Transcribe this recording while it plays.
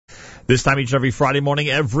This time each and every Friday morning,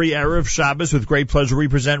 every Erev Shabbos, with great pleasure we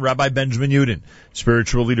present Rabbi Benjamin Yudin,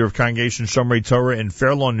 spiritual leader of Congregation Shomrei Torah in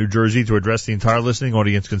Fair Lawn, New Jersey, to address the entire listening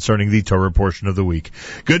audience concerning the Torah portion of the week.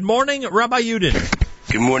 Good morning, Rabbi Yudin.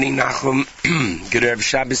 Good morning, Nachum. Good Erev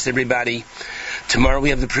Shabbos, everybody. Tomorrow we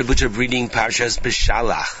have the privilege of reading Parshas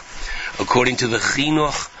Beshalach. According to the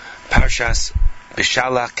Chinuch, Parshas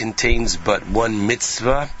Beshalach contains but one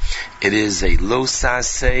mitzvah. It is a lo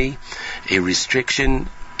saseh, a restriction,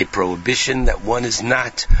 a prohibition that one is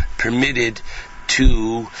not permitted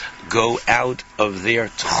to go out of their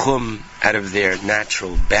tchum, out of their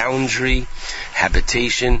natural boundary,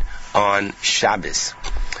 habitation on Shabbos.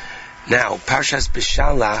 Now, Parshas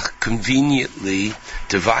Beshalach conveniently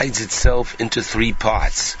divides itself into three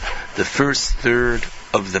parts. The first third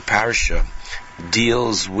of the parsha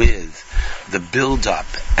deals with the build-up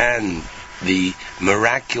and the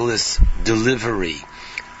miraculous delivery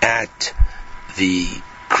at the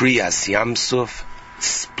Kriyas Yamsuf,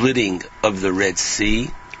 splitting of the Red Sea.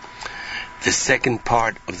 The second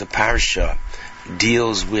part of the parsha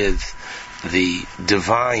deals with the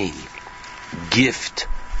divine gift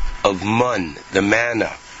of man, the manna,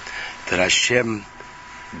 that Hashem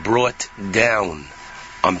brought down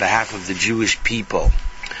on behalf of the Jewish people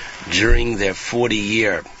during their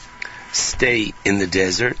 40-year stay in the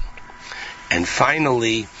desert. And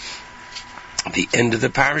finally, the end of the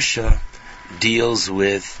parasha deals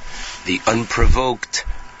with the unprovoked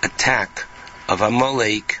attack of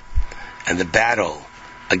Amalek and the battle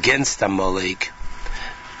against Amalek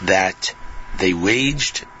that they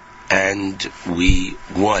waged and we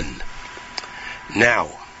won. Now,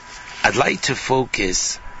 I'd like to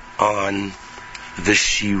focus on the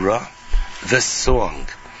Shira, the song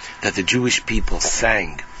that the Jewish people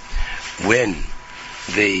sang when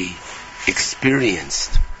they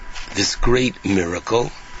experienced this great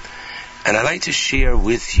miracle. And I'd like to share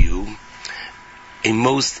with you a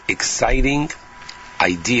most exciting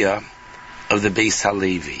idea of the Beis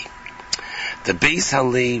Halevi. The Beis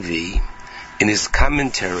Halevi, in his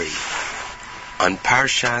commentary on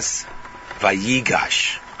Parshas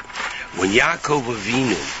Vayigash, when Yaakov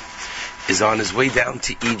Avinu is on his way down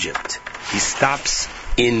to Egypt, he stops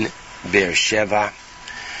in Beersheba.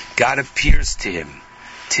 God appears to him,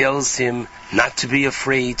 tells him not to be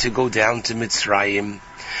afraid to go down to Mitzrayim,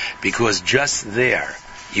 because just there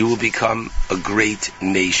you will become a great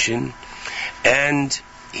nation. And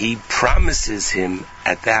he promises him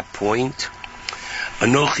at that point,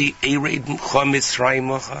 Anochi ered m'cha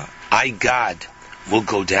Mitzrayimcha, I, God, will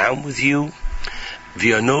go down with you.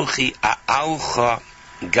 V'anochi a'alcha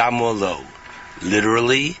gamolo,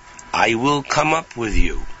 literally, I will come up with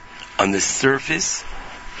you. On the surface,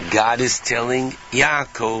 God is telling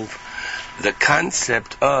Yaakov the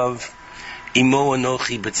concept of Imo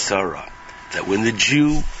Anochi B'tzara, that when the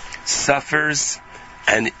Jew suffers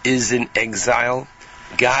and is in exile,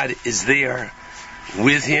 God is there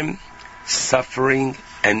with him, suffering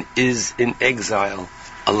and is in exile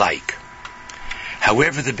alike.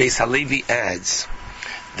 However, the Beis Halevi adds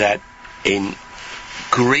that in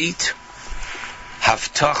great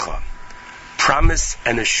haftacha, promise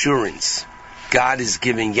and assurance, God is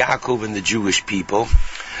giving Yaakov and the Jewish people,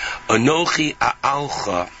 Anochi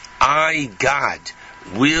a'alcha, I, God,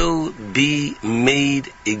 will be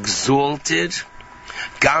made exalted,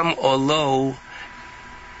 Gam olo,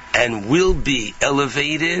 and will be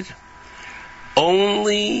elevated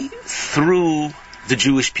only through the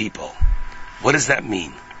Jewish people. What does that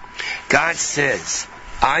mean? God says,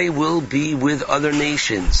 I will be with other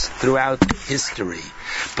nations throughout history,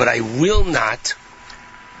 but I will not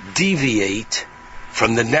deviate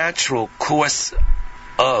from the natural course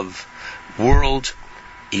of world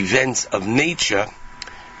events of nature.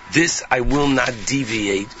 This I will not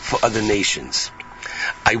deviate for other nations.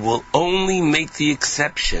 I will only make the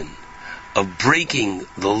exception of breaking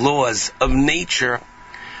the laws of nature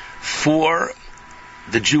for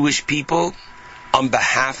the Jewish people, on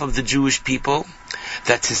behalf of the Jewish people,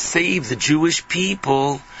 that to save the Jewish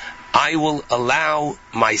people, I will allow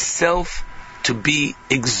myself to be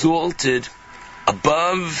exalted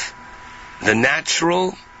above the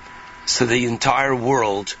natural, so the entire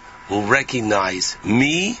world will recognize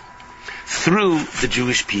me through the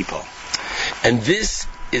Jewish people. And this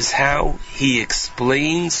is how he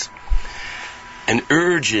explains and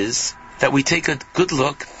urges that we take a good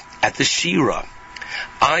look at the Shira.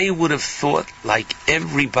 I would have thought, like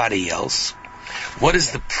everybody else, what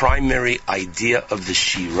is the primary idea of the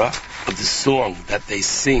Shira, of the song that they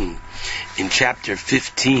sing in chapter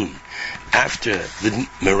 15, after the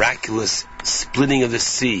miraculous splitting of the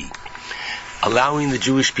sea, allowing the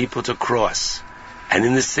Jewish people to cross, and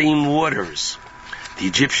in the same waters, the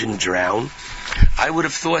Egyptian drown, I would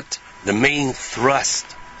have thought the main thrust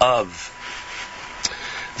of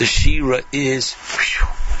the Shira is,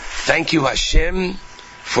 thank you Hashem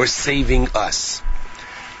for saving us.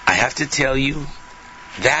 I have to tell you,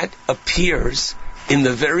 that appears in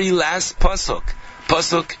the very last pasuk,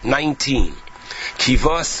 pasuk 19.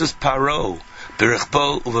 Kivasus Paro,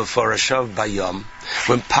 Berichbo uvefarashav bayam.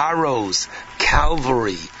 When Paro's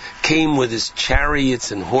cavalry came with his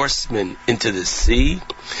chariots and horsemen into the sea,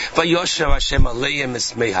 Vayoshav Hashem aleim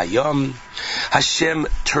esmei hayam. Hashem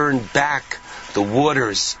turned back the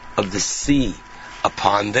waters of the sea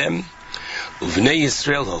upon them. Uvnei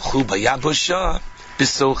Yisrael holchu bayabosha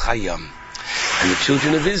b'soch hayam. And the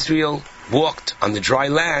children of Israel walked on the dry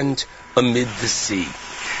land amid the sea.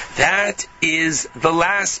 That is the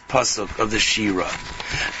last pasuk of the Shira.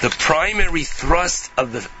 The primary thrust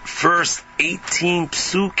of the first 18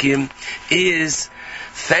 psukim is,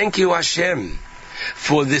 thank you Hashem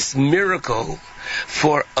for this miracle,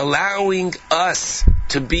 for allowing us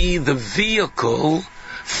to be the vehicle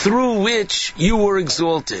through which you were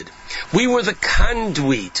exalted. We were the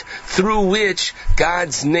conduit through which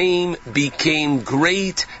God's name became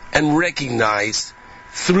great and recognized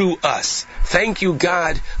through us. Thank you,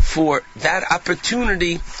 God, for that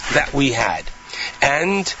opportunity that we had.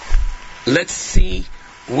 And let's see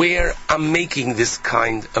where I'm making this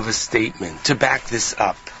kind of a statement to back this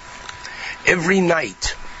up. Every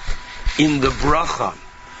night in the bracha,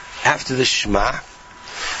 after the Shema,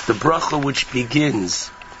 the bracha which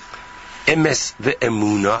begins Emes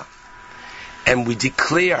ve'emuna, and we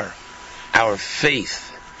declare our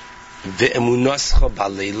faith, ve'emunascha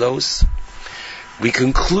baleilos, we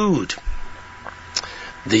conclude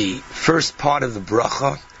the first part of the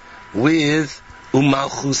bracha with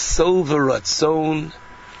umalchuso v'ratzon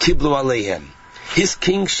kiblu aleihem. His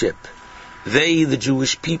kingship, they, the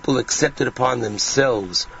Jewish people, accepted upon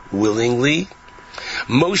themselves willingly.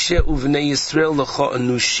 Moshe uvnei Yisrael l'cha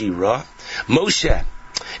anu shira. Moshe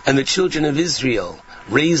and the children of Israel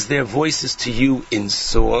raised their voices to you in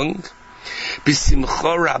song.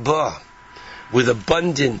 B'simcha rabbah, with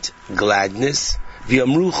abundant gladness.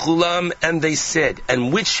 V'amru chulam, and they said.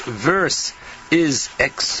 And which verse is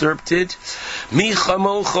excerpted? Mi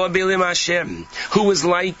chamocha b'elim Hashem, who is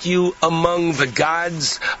like you among the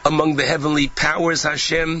gods, among the heavenly powers,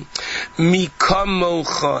 Hashem. Mi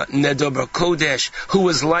kamocha nedober kodesh, who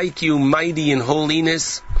is like you, mighty in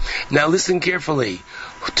holiness. Now listen carefully.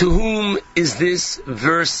 To whom is this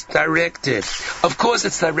verse directed? Of course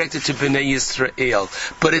it's directed to Bnei Yisrael,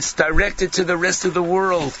 but it's directed to the rest of the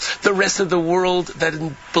world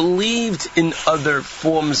that believed in other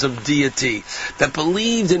forms of deity, that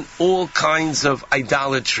believed in all kinds of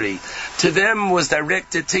idolatry. To them was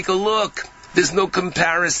directed, take a look. There's no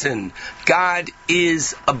comparison. God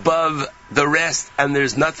is above the rest, and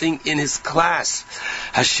there's nothing in His class.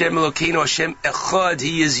 Hashem Elokeinu, Hashem Echad,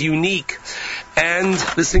 He is unique. And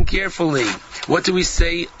listen carefully. What do we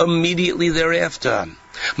say immediately thereafter?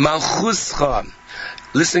 Malchuscha.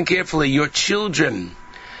 Listen carefully. Your children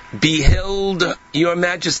beheld your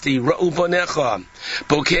majesty. Ra'u bonecha.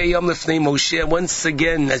 Bokei yom lefnei Moshe. Once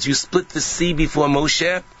again, as you split the sea before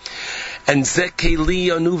Moshe, and Zekeli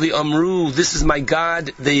Anuvi Amru, this is my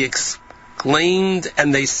God, they exclaimed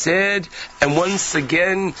and they said, and once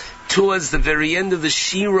again, towards the very end of the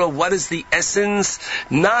Shira, what is the essence?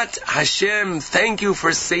 Not Hashem, thank you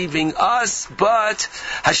for saving us, but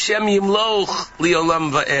Hashem Yimloch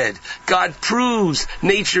Li'olam Va'ed. God proves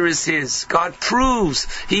nature is His. God proves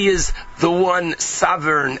He is the one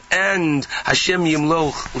sovereign, and Hashem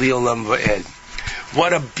Yimloch Li'olam Va'ed.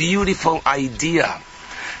 What a beautiful idea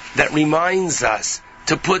that reminds us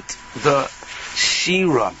to put the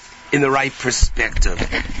Shira in the right perspective.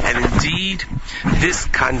 And indeed, this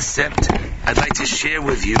concept I'd like to share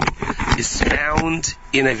with you is found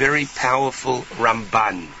in a very powerful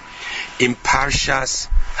Ramban in Parshas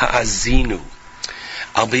Ha'azinu.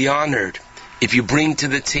 I'll be honored if you bring to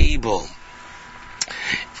the table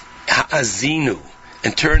Ha'azinu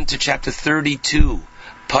and turn to chapter 32,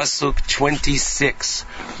 Pasuk 26,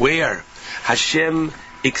 where Hashem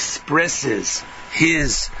expresses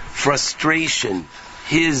His frustration,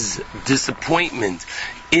 His disappointment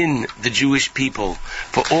in the Jewish people.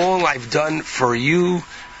 For all I've done for you,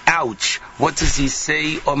 ouch. What does He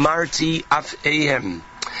say? Omarti af'ehem.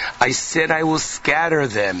 I said I will scatter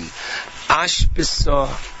them.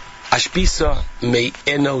 Ashbisa me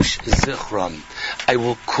enosh zichram. I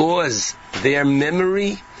will cause their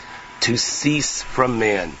memory to cease from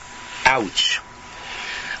man. Ouch.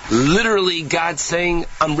 Literally, God saying,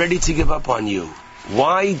 I'm ready to give up on you.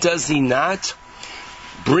 Why does He not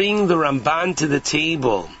bring the Ramban to the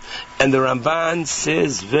table And the Ramban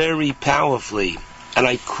says very powerfully, and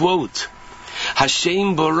I quote,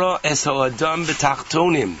 Hashem bara es ha'adam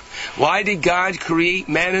b'tachtonim. Why did God create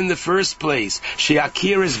man in the first place?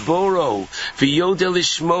 She'akir es boro, v'yodel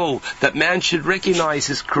ishmo, that man should recognize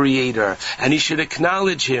his creator, and he should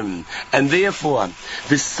acknowledge him. And therefore,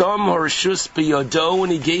 v'sam harshus b'yodo,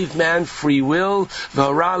 and he gave man free will,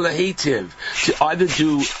 v'hara lahetiv, to either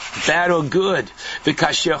do bad or good.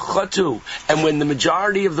 V'kasher chatu, and when the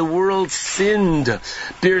majority of the world sinned,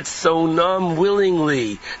 birtzonam,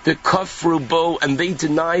 willingly, the kafru bo, and they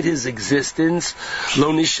denied his existence,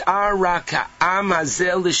 lo nish'ar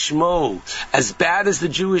as bad as the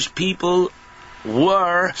Jewish people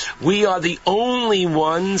were, we are the only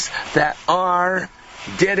ones that are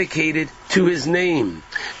dedicated to his name.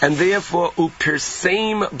 And therefore,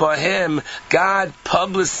 u'pirsem bahem, God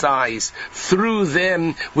publicized through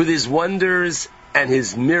them with his wonders and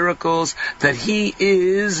his miracles that he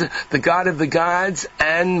is the God of the gods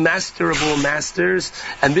and master of all masters,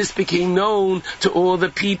 and this became known to all the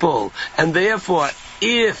people. And therefore,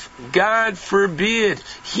 if, God forbid,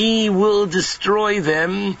 he will destroy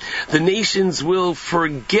them, the nations will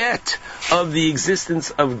forget of the existence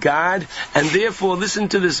of God, and therefore listen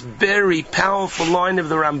to this very powerful line of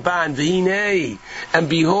the Ramban, V'hinei, and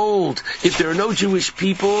behold, if there are no Jewish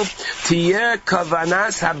people, Tiyeh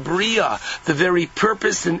kavanas habriya, the very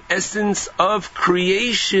purpose and essence of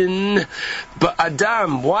creation, but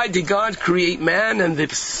Adam, why did God create man? And the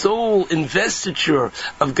sole investiture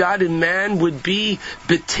of God in man would be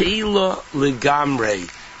Betela legamre.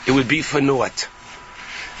 It would be for naught.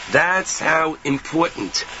 That's how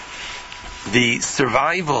important the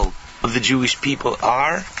survival of the Jewish people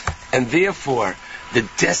are, and therefore the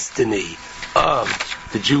destiny of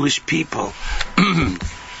the Jewish people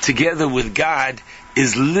together with God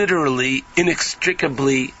is literally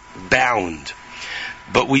inextricably bound.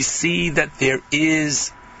 But we see that there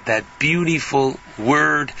is that beautiful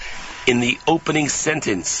word in the opening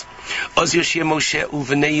sentence. Oz Yoshia Moshe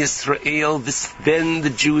Uvenei Yisrael. Then the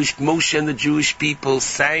Jewish Moshe and the Jewish people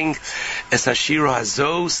sang Es Hashir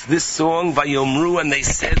Hazos, this song, Vayomru, and they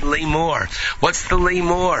said Lemor. What's the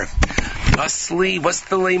Lemor? Thusly, what's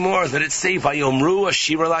the Lemor? Let it say Vayomru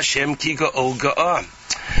Ashir Al Hashem Kiga Oga'ah.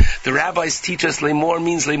 The rabbis teach us Lemor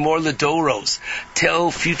means Lemor Ledoros.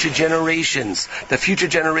 Tell future generations. The future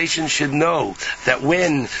generations should know that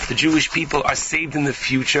when the Jewish people are saved in the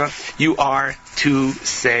future, you are to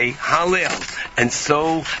say Hallel. And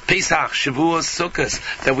so, Pesach, Shavuos,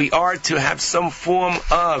 Sukkot, that we are to have some form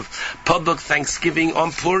of public thanksgiving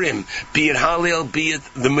on Purim, be it Hallel, be it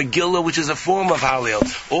the Megillah, which is a form of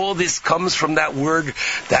Hallel. All this comes from that word,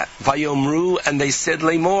 that Vayomru, and they said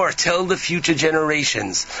Lemor, tell the future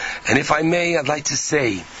generations. And if I may, I'd like to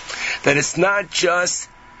say that it's not just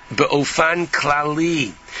be'ofan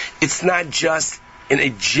klali, it's not just in a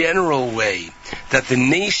general way that the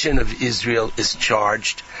nation of Israel is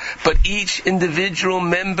charged, but each individual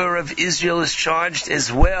member of Israel is charged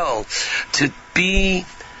as well to be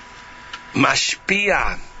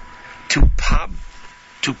mashpia,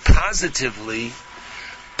 to positively,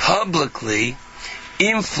 publicly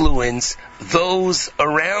influence those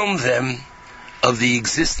around them of the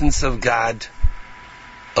existence of God,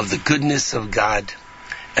 of the goodness of God,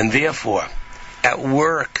 and therefore, at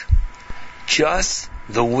work, just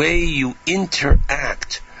the way you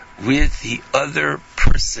interact with the other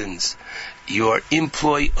persons, your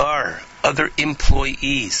employer, other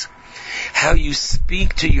employees, how you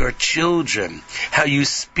speak to your children, how you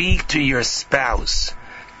speak to your spouse,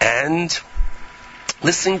 and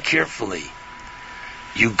listen carefully.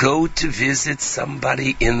 You go to visit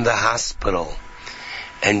somebody in the hospital,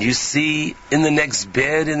 and you see in the next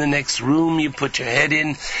bed, in the next room, you put your head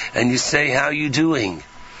in, and you say, how you doing?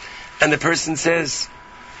 And the person says,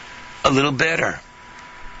 a little better.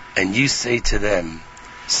 And you say to them,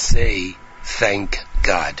 say, thank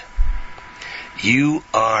God. You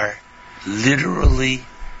are literally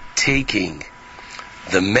taking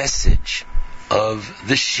the message of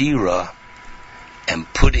the Shira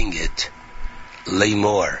and putting it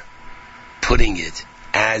Lemor, putting it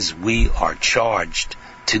as we are charged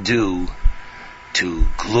to do, to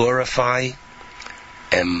glorify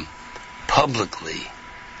and publicly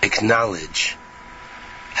acknowledge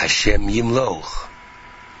Hashem Yimloch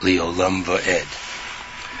Leolam Va'ed.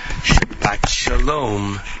 Shabbat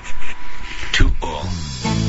Shalom to all.